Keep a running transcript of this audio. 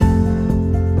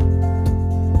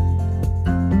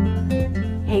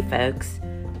folks.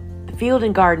 The Field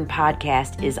and Garden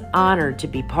Podcast is honored to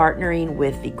be partnering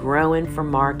with the Growing for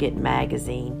Market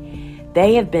magazine.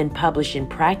 They have been publishing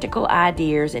practical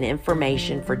ideas and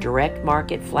information for direct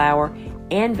market flower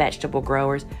and vegetable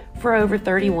growers for over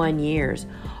 31 years.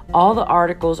 All the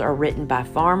articles are written by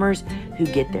farmers who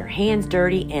get their hands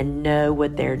dirty and know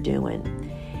what they're doing.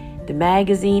 The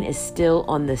magazine is still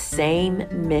on the same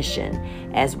mission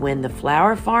as when the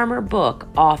Flower Farmer book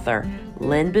author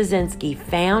Len Basinski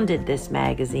founded this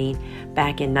magazine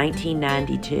back in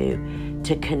 1992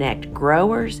 to connect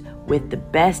growers with the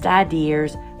best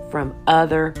ideas from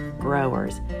other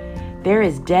growers. There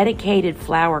is dedicated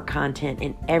flower content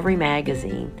in every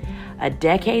magazine, a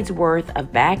decade's worth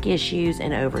of back issues,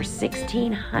 and over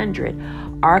 1,600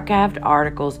 archived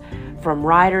articles from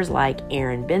writers like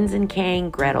Aaron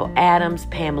Benzenkane, Gretel Adams,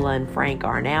 Pamela and Frank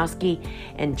Arnowski,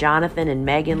 and Jonathan and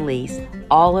Megan Leese,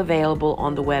 all available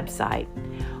on the website.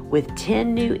 With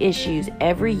 10 new issues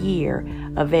every year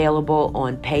available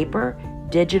on paper,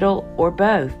 digital, or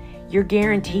both, you're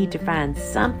guaranteed to find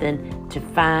something to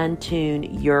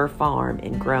fine-tune your farm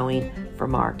in growing for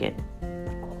market.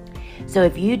 So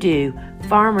if you do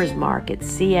farmers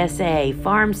markets, CSA,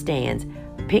 farm stands,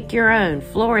 pick your own,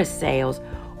 florist sales,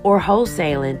 or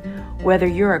wholesaling, whether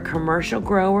you're a commercial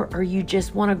grower or you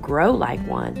just want to grow like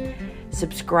one,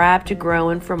 subscribe to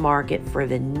Growing for Market for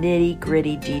the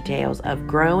nitty-gritty details of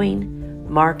growing,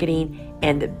 marketing,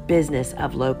 and the business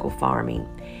of local farming.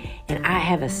 And I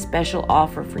have a special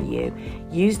offer for you.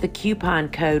 Use the coupon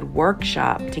code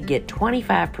WORKSHOP to get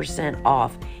 25%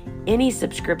 off any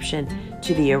subscription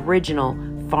to the original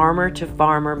Farmer to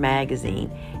Farmer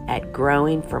magazine at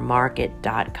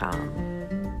growingformarket.com.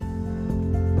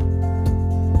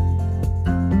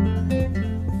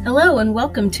 Hello and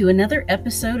welcome to another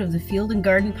episode of the Field and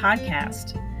Garden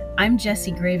Podcast. I'm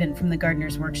Jessie Graven from the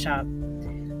Gardener's Workshop.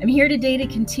 I'm here today to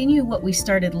continue what we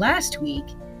started last week,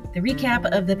 the recap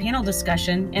of the panel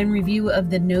discussion and review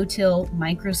of the no-till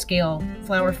micro-scale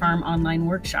flower farm online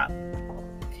workshop.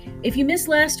 If you missed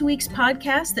last week's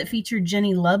podcast that featured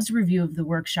Jenny Love's review of the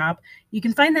workshop, you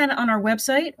can find that on our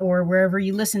website or wherever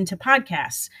you listen to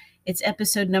podcasts. It's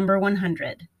episode number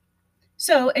 100.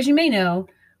 So, as you may know,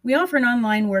 we offer an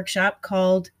online workshop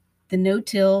called the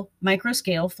No-Till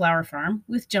Micro-Scale Flower Farm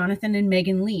with Jonathan and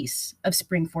Megan Leese of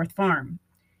Springforth Farm.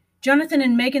 Jonathan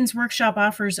and Megan's workshop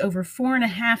offers over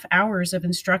 4.5 hours of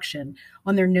instruction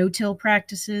on their no-till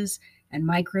practices and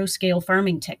micro-scale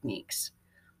farming techniques.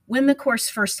 When the course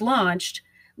first launched,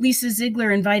 Lisa Ziegler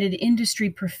invited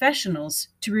industry professionals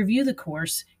to review the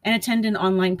course and attend an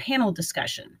online panel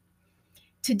discussion.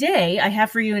 Today, I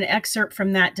have for you an excerpt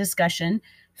from that discussion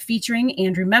featuring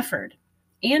Andrew Mefford.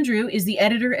 Andrew is the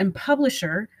editor and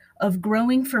publisher of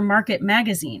Growing for Market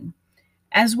magazine,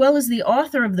 as well as the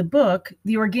author of the book,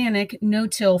 The Organic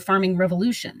No-Till Farming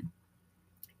Revolution.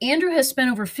 Andrew has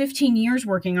spent over 15 years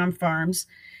working on farms,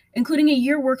 including a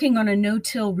year working on a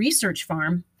no-till research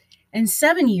farm and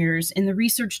 7 years in the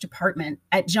research department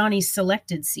at Johnny's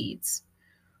Selected Seeds.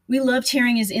 We loved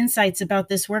hearing his insights about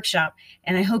this workshop,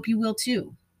 and I hope you will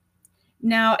too.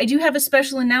 Now, I do have a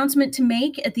special announcement to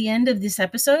make at the end of this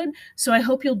episode, so I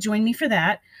hope you'll join me for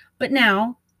that. But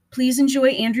now, please enjoy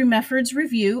Andrew Mefford's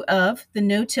review of the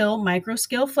No-Till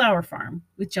Micro-Scale Flower Farm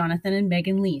with Jonathan and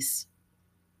Megan Leese.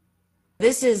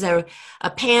 This is a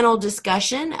panel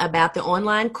discussion about the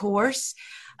online course,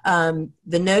 the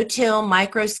No-Till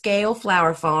Micro-Scale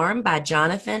Flower Farm by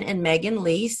Jonathan and Megan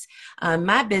Leese.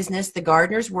 My business, The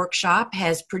Gardener's Workshop,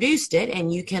 has produced it,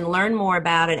 and you can learn more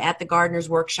about it at The Gardener's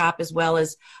Workshop as well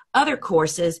as other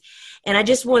courses. And I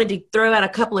just wanted to throw out a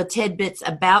couple of tidbits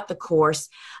about the course.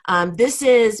 This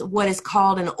is what is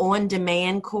called an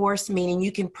on-demand course, meaning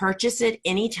you can purchase it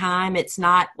anytime. It's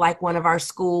not like one of our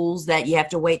schools that you have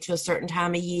to wait till a certain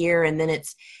time of year and then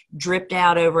it's dripped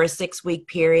out over a 6-week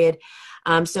period.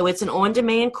 So it's an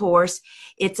on-demand course.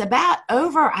 It's about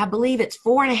over, I believe it's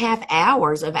 4.5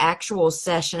 hours of actual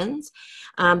sessions.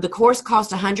 The course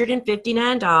costs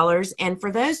 $159. And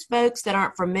for those folks that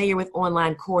aren't familiar with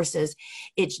online courses,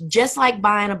 it's just like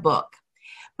buying a book.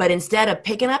 But instead of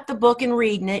picking up the book and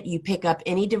reading it, you pick up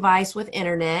any device with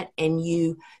internet and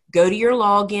you go to your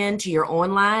login to your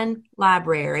online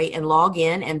library and log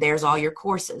in, and there's all your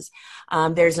courses.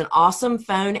 There's an awesome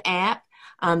phone app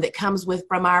that comes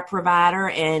from our provider,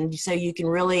 and so you can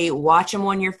really watch them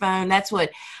on your phone. That's what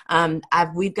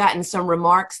we've gotten some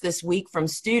remarks this week from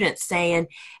students saying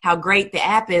how great the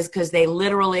app is because they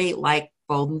literally, like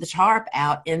folding the tarp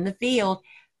out in the field,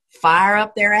 fire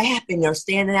up their app and they're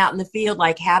standing out in the field.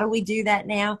 Like, how do we do that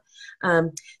now?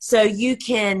 So you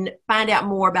can find out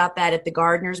more about that at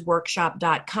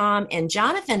thegardenersworkshop.com. And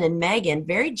Jonathan and Megan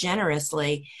very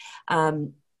generously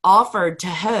offered to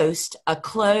host a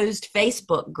closed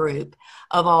Facebook group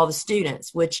of all the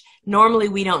students, which normally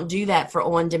we don't do that for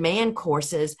on-demand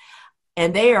courses.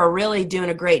 And they are really doing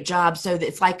a great job. So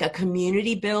it's like a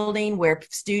community building where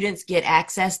students get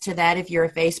access to that if you're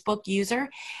a Facebook user.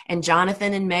 And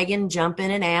Jonathan and Megan jump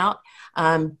in and out,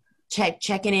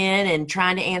 checking in and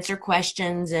trying to answer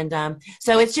questions. And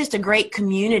so it's just a great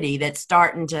community that's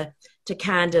starting to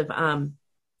kind of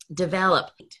develop.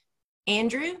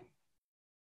 Andrew?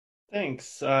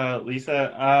 Thanks,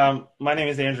 Lisa. My name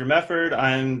is Andrew Mefford.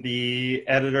 I'm the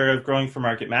editor of Growing for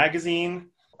Market magazine.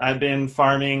 I've been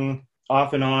farming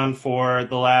off and on for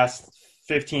the last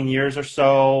 15 years or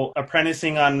so,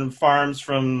 apprenticing on farms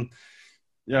from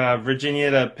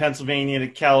Virginia to Pennsylvania to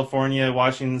California,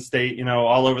 Washington State,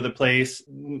 all over the place.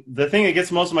 The thing that gets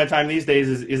most of my time these days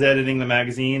is editing the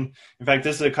magazine. In fact,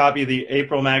 this is a copy of the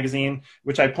April magazine,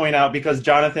 which I point out because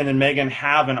Jonathan and Megan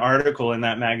have an article in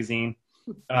that magazine.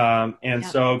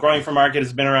 So Growing for Market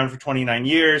has been around for 29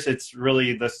 years. It's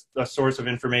really the source of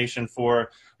information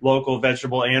for local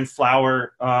vegetable and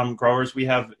flower growers. We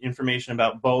have information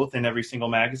about both in every single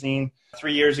magazine.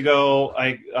 3 years ago,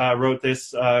 I wrote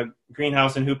this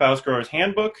Greenhouse and Hoop House Growers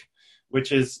Handbook,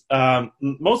 which is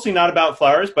mostly not about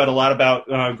flowers, but a lot about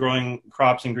growing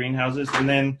crops in greenhouses. And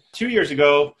then 2 years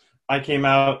ago, I came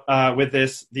out with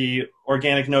the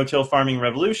Organic No-Till Farming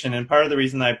Revolution. And part of the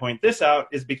reason that I point this out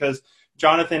is because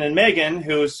Jonathan and Megan,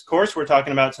 whose course we're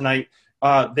talking about tonight,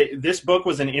 this book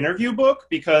was an interview book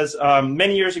because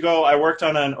many years ago I worked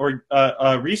on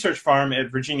a research farm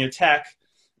at Virginia Tech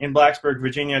in Blacksburg,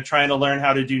 Virginia, trying to learn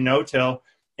how to do no-till.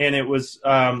 And it was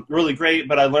really great,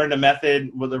 but I learned a method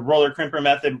with a roller crimper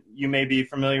method you may be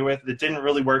familiar with that didn't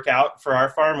really work out for our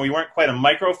farm. We weren't quite a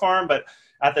micro farm, but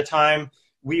at the time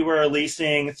we were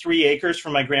leasing 3 acres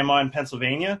from my grandma in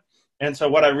Pennsylvania. And so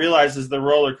what I realized is the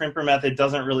roller crimper method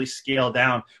doesn't really scale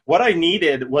down. What I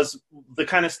needed was the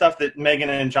kind of stuff that Megan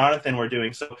and Jonathan were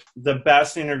doing. So the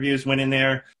best interviews went in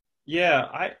there. Yeah,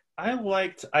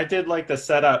 I did like the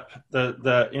setup,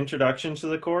 the introduction to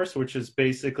the course, which is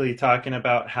basically talking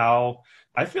about how,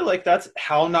 I feel like that's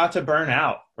how not to burn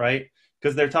out, right?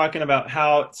 Because they're talking about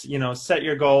how, set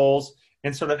your goals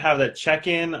and sort of have that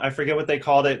check-in. I forget what they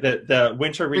called it, the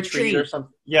winter retreat or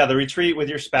something. Yeah, the retreat with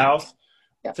your spouse.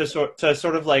 Yeah. To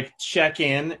sort of like check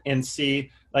in and see,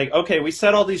 like, okay, we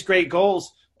set all these great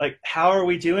goals. Like, how are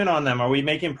we doing on them? Are we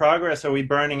making progress? Are we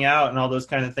burning out? And all those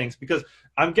kind of things. Because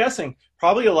I'm guessing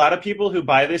probably a lot of people who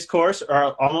buy this course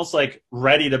are almost like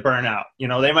ready to burn out.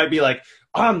 They might be like,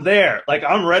 I'm there. Like,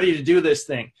 I'm ready to do this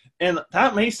thing. And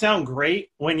that may sound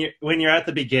great when you're at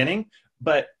the beginning,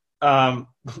 but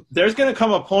there's going to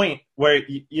come a point where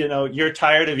you're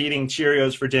tired of eating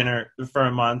Cheerios for dinner for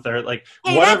a month or like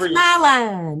whatever. That's my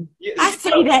line. I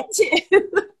say that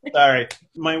too. Sorry,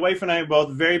 my wife and I are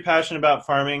both very passionate about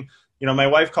farming. My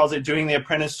wife calls it doing the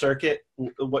apprentice circuit,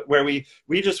 where we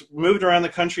just moved around the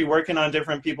country working on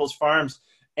different people's farms.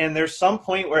 And there's some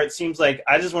point where it seems like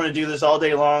I just want to do this all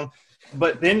day long.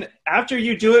 But then after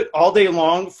you do it all day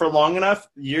long for long enough,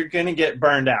 you're going to get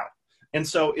burned out. And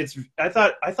so I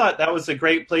thought that was a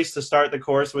great place to start the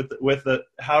course with the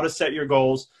how to set your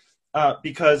goals,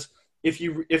 because if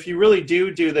you really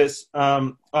do this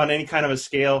on any kind of a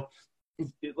scale,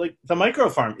 like the micro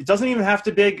farm, it doesn't even have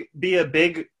to be a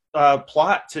big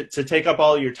plot to take up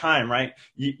all your time, right?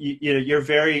 You're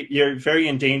very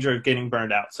in danger of getting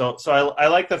burned out. So I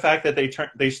like the fact that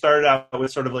they started out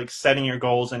with sort of like setting your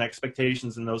goals and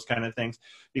expectations and those kind of things,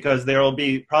 because there will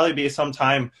probably be some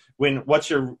time when what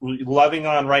you're loving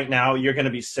on right now, you're going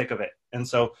to be sick of it. And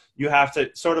so you have to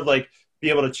sort of like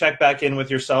be able to check back in with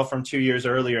yourself from 2 years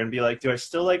earlier and be like, do I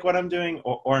still like what I'm doing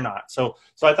or not? So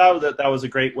I thought that was a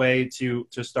great way to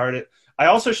start it. I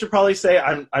also should probably say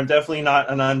I'm definitely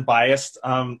not an unbiased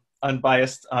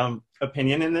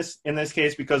opinion in this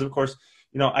case, because of course,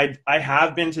 I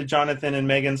have been to Jonathan and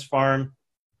Megan's farm.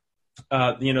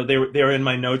 They were in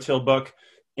my no-till book,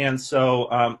 and so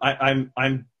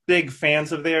I'm big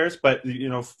fans of theirs, but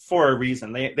for a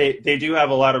reason. They do have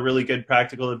a lot of really good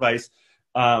practical advice.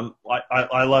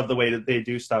 I love the way that they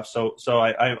do stuff. So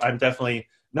I'm definitely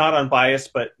not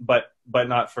unbiased, but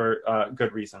not for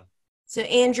good reason. So,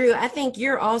 Andrew, I think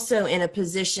you're also in a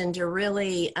position to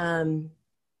really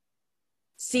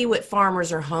see what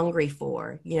farmers are hungry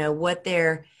for, what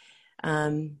they're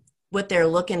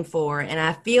looking for. And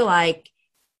I feel like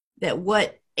that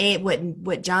what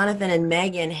Jonathan and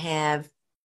Megan have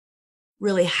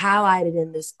really highlighted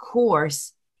in this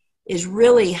course is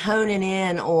really honing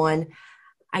in on,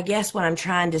 I guess what I'm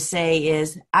trying to say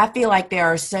is I feel like there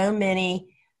are so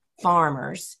many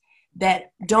farmers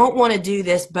that don't want to do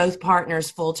this both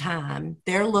partners full time.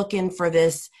 They're looking for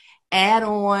this add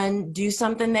on, do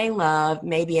something they love,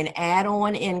 maybe an add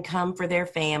on income for their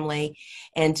family,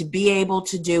 and to be able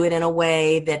to do it in a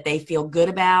way that they feel good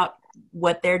about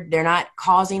what they're not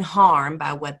causing harm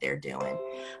by what they're doing.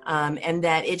 And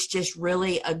that it's just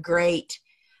really a great,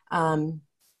 an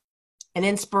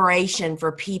inspiration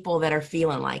for people that are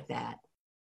feeling like that.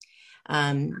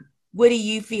 What do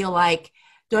you feel like?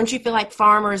 Don't you feel like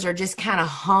farmers are just kind of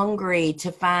hungry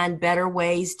to find better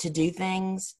ways to do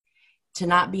things, to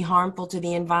not be harmful to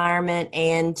the environment,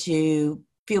 and to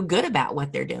feel good about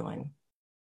what they're doing?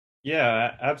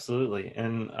 Yeah, absolutely.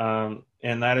 And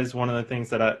that is one of the things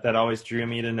that always drew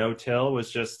me to no-till,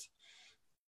 was just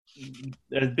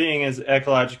being as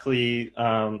ecologically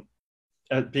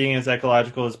being as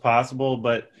ecological as possible.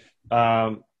 But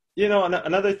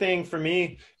another thing for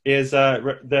me is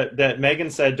that Megan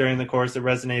said during the course that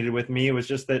resonated with me was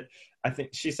just that I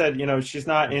think she said, she's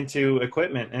not into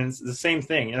equipment, and it's the same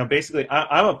thing. Basically,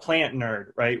 I'm a plant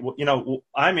nerd, right?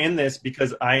 I'm in this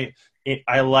because I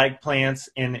like plants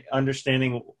and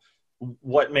understanding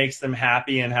what makes them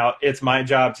happy and how it's my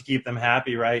job to keep them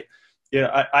happy, right?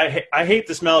 Yeah, I hate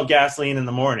the smell of gasoline in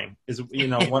the morning. Is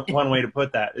one way to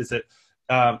put that. Is that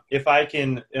if I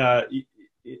can,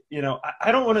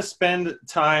 I don't want to spend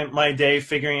my day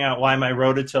figuring out why my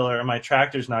rototiller or my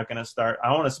tractor's not going to start.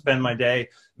 I want to spend my day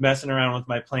messing around with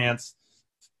my plants,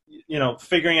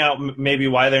 figuring out maybe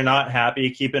why they're not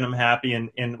happy, keeping them happy,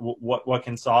 and what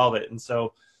can solve it. And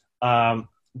so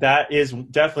that is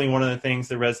definitely one of the things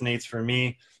that resonates for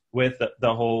me with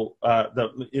the whole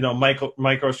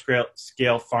micro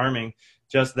scale farming.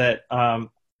 Just that one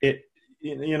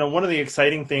of the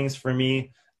exciting things for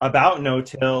me about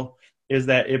no-till is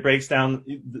that it breaks down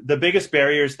the biggest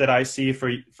barriers that I see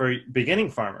for beginning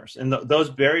farmers. And those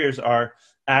barriers are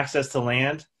access to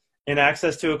land and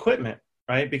access to equipment,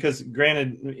 right? Because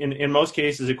granted, in most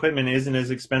cases, equipment isn't as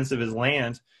expensive as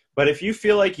land. But if you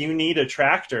feel like you need a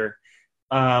tractor,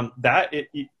 that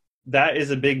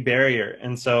is a big barrier.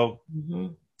 And so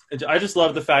I just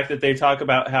love the fact that they talk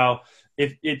about how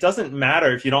if it doesn't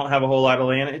matter if you don't have a whole lot of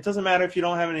land, it doesn't matter if you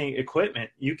don't have any equipment.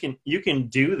 You can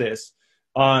do this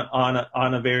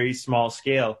on a very small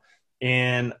scale,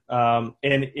 and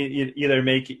it either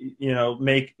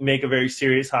make a very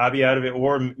serious hobby out of it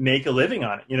or make a living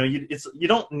on it. You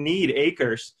don't need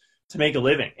acres to make a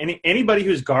living. Anybody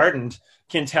who's gardened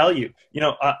can tell you,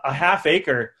 a half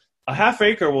acre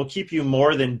will keep you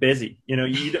more than busy. You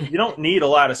don't need a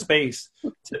lot of space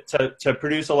to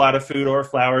produce a lot of food or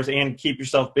flowers and keep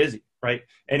yourself busy, right?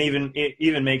 And even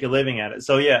make a living at it.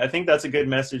 So yeah, I think that's a good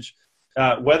message.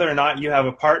 Whether or not you have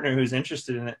a partner who's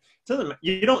interested in it,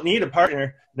 you don't need a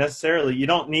partner necessarily. You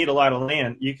don't need a lot of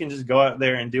land. You can just go out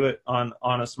there and do it on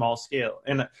a small scale.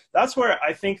 And that's where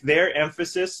I think their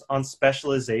emphasis on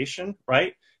specialization,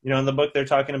 right? In the book they're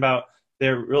talking about they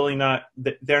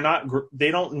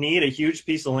don't need a huge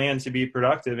piece of land to be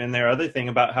productive. And their other thing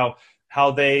about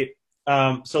how they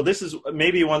so this is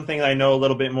maybe one thing I know a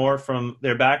little bit more from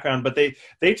their background, but they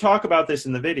talk about this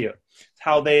in the video,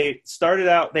 how they started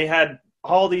out, they had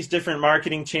all these different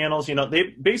marketing channels.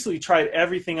 They basically tried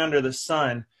everything under the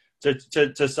sun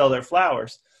to sell their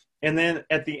flowers. And then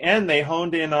at the end, they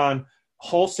honed in on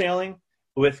wholesaling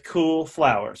with cool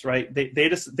flowers, right?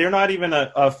 They're not even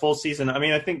a full season. I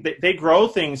mean, I think they grow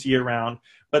things year round,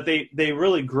 but they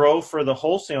really grow for the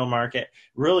wholesale market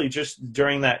really just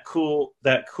during that cool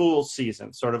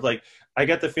season. Sort of like, I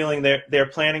get the feeling they're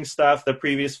planting stuff the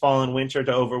previous fall and winter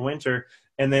to overwinter,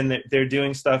 and then they're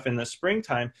doing stuff in the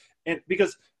springtime. And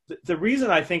because the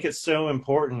reason I think it's so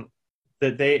important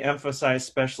that they emphasize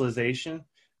specialization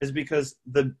is because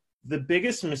the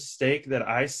biggest mistake that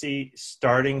I see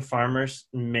starting farmers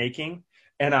making,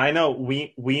 and I know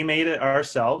we made it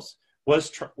ourselves,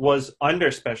 was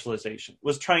under specialization,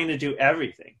 was trying to do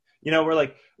everything. We're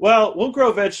like, well, we'll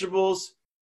grow vegetables,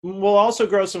 we'll also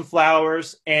grow some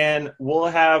flowers, and we'll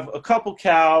have a couple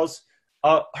cows,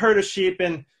 a herd of sheep,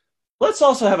 and let's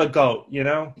also have a goat.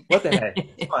 What the heck?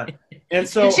 Come on. And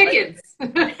so and chickens.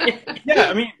 Yeah,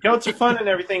 I mean, goats are fun and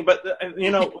everything, but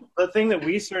the thing that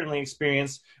we certainly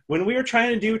experienced when we were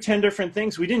trying to do 10 different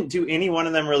things, we didn't do any one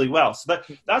of them really well. So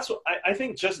that's what I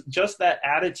think, just that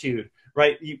attitude,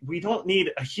 right? We don't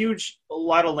need a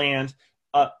lot of land.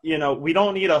 we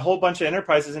don't need a whole bunch of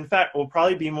enterprises. In fact, we'll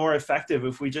probably be more effective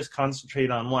if we just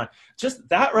concentrate on one. Just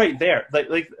that right there.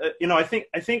 I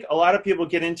think a lot of people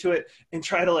get into it and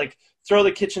try to like throw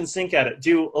the kitchen sink at it,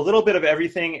 do a little bit of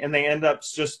everything, and they end up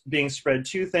just being spread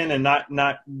too thin and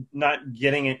not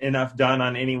getting enough done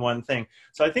on any one thing.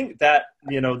 So I think that,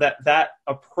 that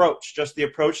approach, just the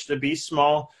approach to be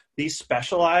small, be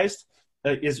specialized,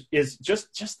 is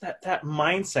just that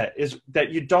mindset is that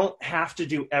you don't have to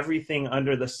do everything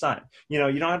under the sun. You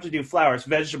don't have to do flowers,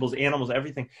 vegetables, animals,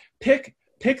 everything. Pick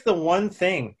the one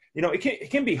thing. It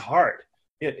can be hard.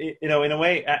 In a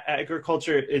way,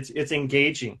 agriculture, it's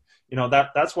engaging.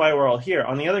 That's why we're all here.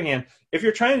 On the other hand, if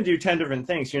you're trying to do 10 different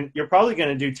things, you're probably going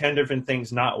to do 10 different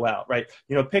things not well, right?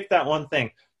 Pick that one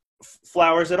thing.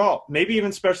 Flowers at all, maybe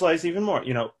even specialize even more.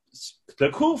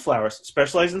 The cool flowers,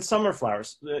 specialize in summer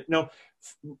flowers.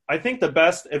 I think the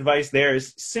best advice there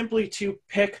is simply to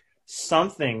pick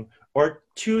something or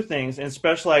two things and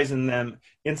specialize in them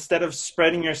instead of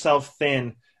spreading yourself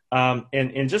thin.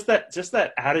 And just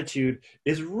that attitude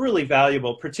is really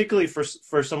valuable, particularly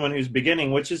for someone who's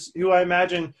beginning, which is who I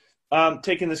imagine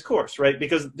taking this course, right?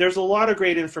 Because there's a lot of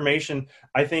great information,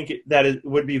 I think, that it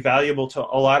would be valuable to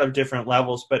a lot of different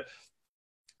levels. But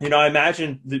I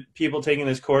imagine the people taking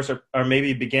this course are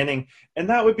maybe beginning, and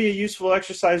that would be a useful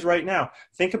exercise right now.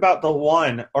 Think about the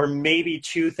one or maybe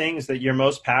two things that you're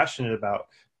most passionate about,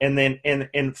 and then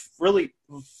and really,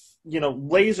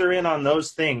 laser in on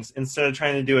those things instead of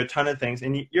trying to do a ton of things.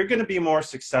 And you're going to be more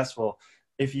successful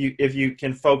if you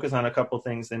can focus on a couple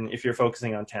things than if you're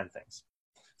focusing on 10 things.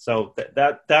 So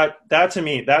that to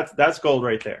me, that's gold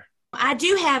right there. I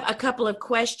do have a couple of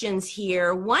questions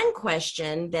here. One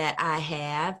question that I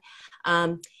have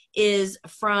is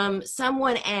from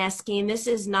someone asking, this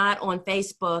is not on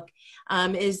Facebook,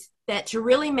 is that to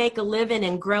really make a living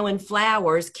in growing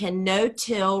flowers, can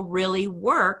no-till really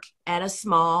work at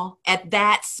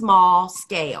that small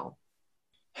scale?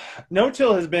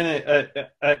 No-till has been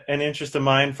an interest of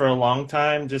mine for a long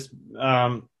time. Just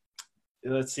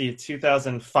let's see,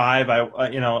 2005.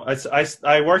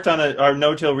 I worked on our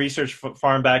no-till research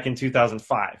farm back in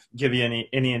 2005. Give you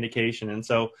any indication, and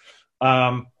so.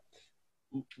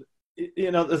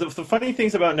 The funny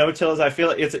things about no-till is I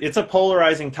feel it's a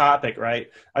polarizing topic,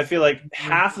 right? I feel like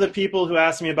half the people who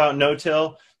ask me about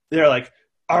no-till, they're like,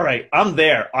 all right, I'm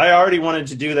there. I already wanted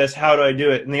to do this. How do I do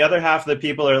it? And the other half of the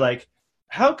people are like,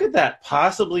 how could that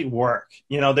possibly work?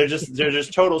 They're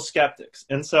just total skeptics.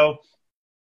 And so,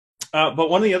 but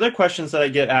one of the other questions that I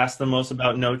get asked the most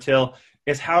about no-till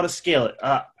is how to scale it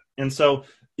up. And so,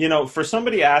 for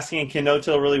somebody asking, can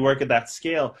no-till really work at that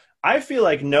scale? I feel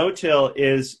like no-till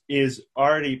is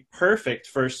already perfect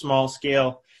for small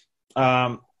scale,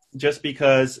 just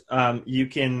because you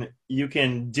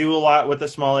can do a lot with a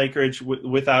small acreage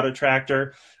without a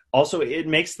tractor. Also, it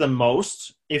makes the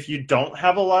most if you don't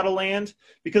have a lot of land,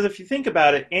 because if you think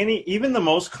about it, even the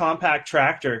most compact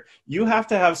tractor, you have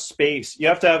to have space. You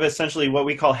have to have essentially what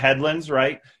we call headlands,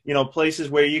 right?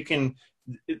 Places where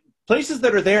places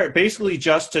that are there basically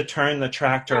just to turn the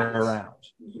tractor around.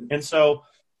 And so,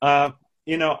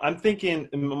 I'm thinking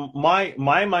my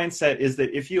mindset is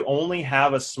that if you only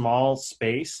have a small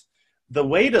space, the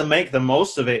way to make the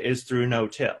most of it is through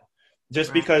no-till.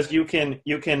 Just because you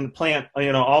can plant,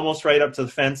 almost right up to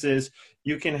the fences.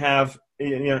 You can have,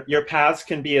 your paths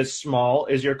can be as small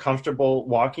as you're comfortable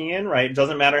walking in, right? It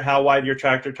doesn't matter how wide your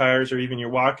tractor tires or even your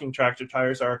walking tractor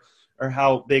tires are, or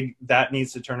how big that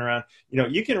needs to turn around.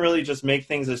 You can really just make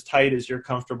things as tight as you're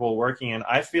comfortable working in.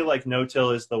 I feel like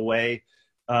no-till is the way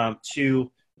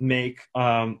to make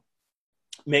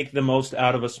the most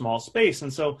out of a small space.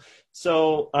 And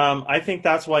so I think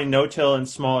that's why no-till and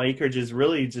small acreages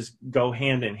really just go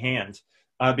hand in hand,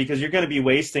 because you're going to be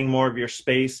wasting more of your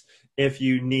space if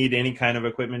you need any kind of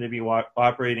equipment to be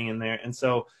operating in there. And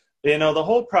so, the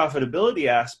whole profitability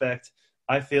aspect,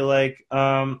 I feel like,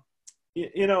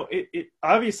 it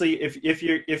obviously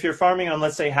if you're farming on,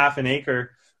 let's say, half an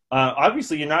acre,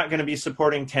 obviously you're not going to be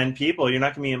supporting 10 people. You're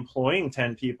not going to be employing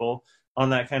 10 people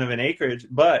on that kind of an acreage,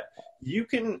 but you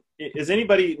can, as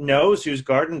anybody knows who's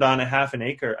gardened on a half an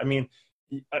acre, I mean,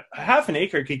 a half an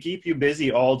acre could keep you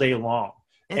busy all day long.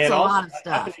 It's a lot of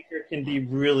stuff. Half an acre can be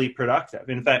really productive.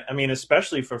 In fact, I mean,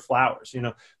 especially for flowers, in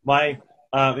fact,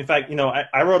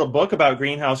 I wrote a book about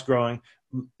greenhouse growing,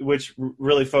 which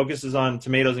really focuses on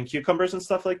tomatoes and cucumbers and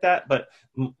stuff like that. But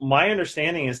my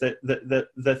understanding is that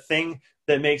the thing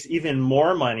that makes even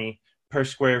more money per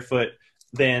square foot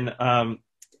than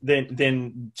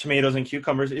than tomatoes and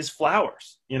cucumbers is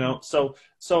flowers. So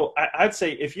I'd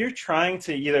say if you're trying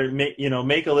to either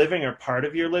make a living or part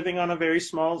of your living on a very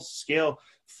small scale,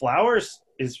 flowers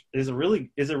is a really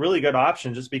good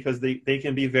option, just because they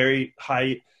can be very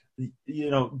high,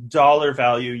 dollar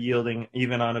value yielding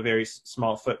even on a very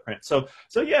small footprint. So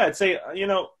yeah, I'd say,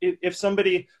 if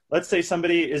somebody, let's say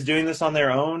somebody is doing this on their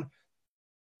own,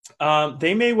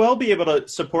 they may well be able to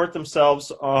support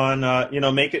themselves on,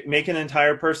 make an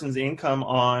entire person's income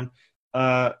on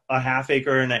a half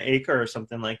acre and an acre or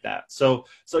something like that. So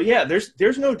yeah,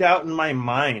 there's no doubt in my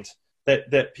mind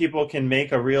that people can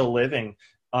make a real living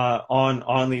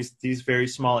on these very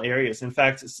small areas. In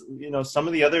fact, some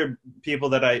of the other people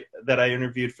that I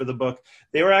interviewed for the book,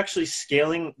 they were actually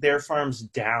scaling their farms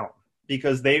down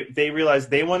because they realized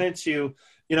they wanted to.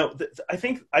 I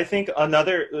think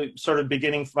another sort of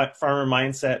beginning farmer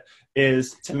mindset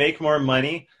is to make more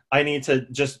money, I need to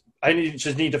just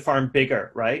need to farm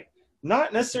bigger, right?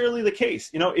 Not necessarily the case.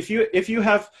 If you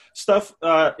have stuff,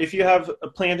 if you have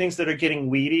plantings that are getting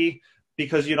weedy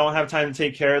because you don't have time to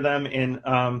take care of them in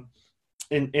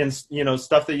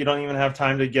stuff that you don't even have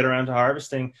time to get around to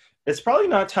harvesting, it's probably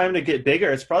not time to get bigger.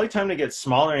 It's probably time to get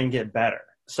smaller and get better.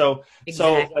 So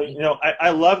exactly.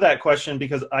 I love that question,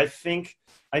 because I think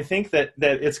that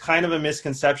it's kind of a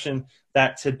misconception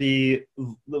that to be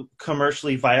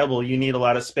commercially viable, you need a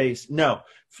lot of space. No,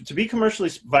 to be commercially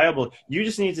viable, you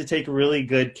just need to take really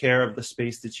good care of the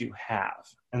space that you have.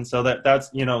 And so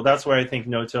that's where I think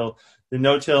the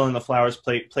no-till and the flowers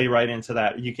play right into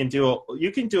that. You can do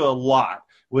a lot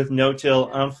with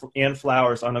no-till and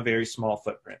flowers on a very small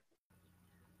footprint.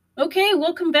 Okay,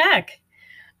 welcome back.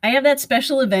 I have that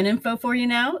special event info for you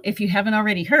now, if you haven't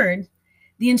already heard.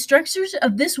 The instructors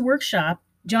of this workshop,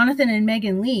 Jonathan and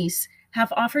Megan Leese,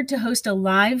 have offered to host a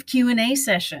live Q&A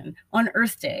session on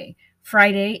Earth Day,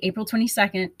 Friday, April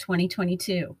 22nd,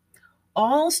 2022.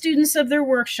 All students of their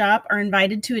workshop are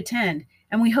invited to attend,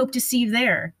 and we hope to see you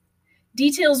there.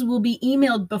 Details will be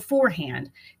emailed beforehand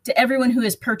to everyone who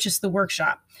has purchased the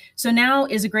workshop. So now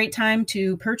is a great time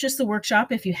to purchase the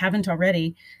workshop if you haven't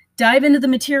already. Dive into the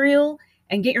material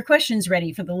and get your questions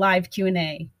ready for the live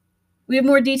Q&A. We have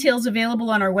more details available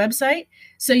on our website,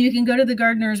 so you can go to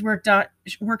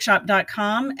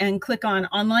thegardenersworkshop.com and click on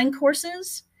online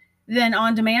courses, then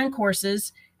on-demand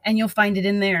courses, and you'll find it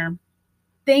in there.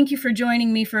 Thank you for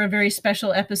joining me for a very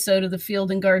special episode of the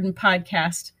Field and Garden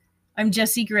Podcast. I'm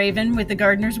Jessie Graven with the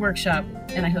Gardener's Workshop,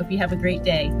 and I hope you have a great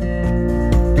day.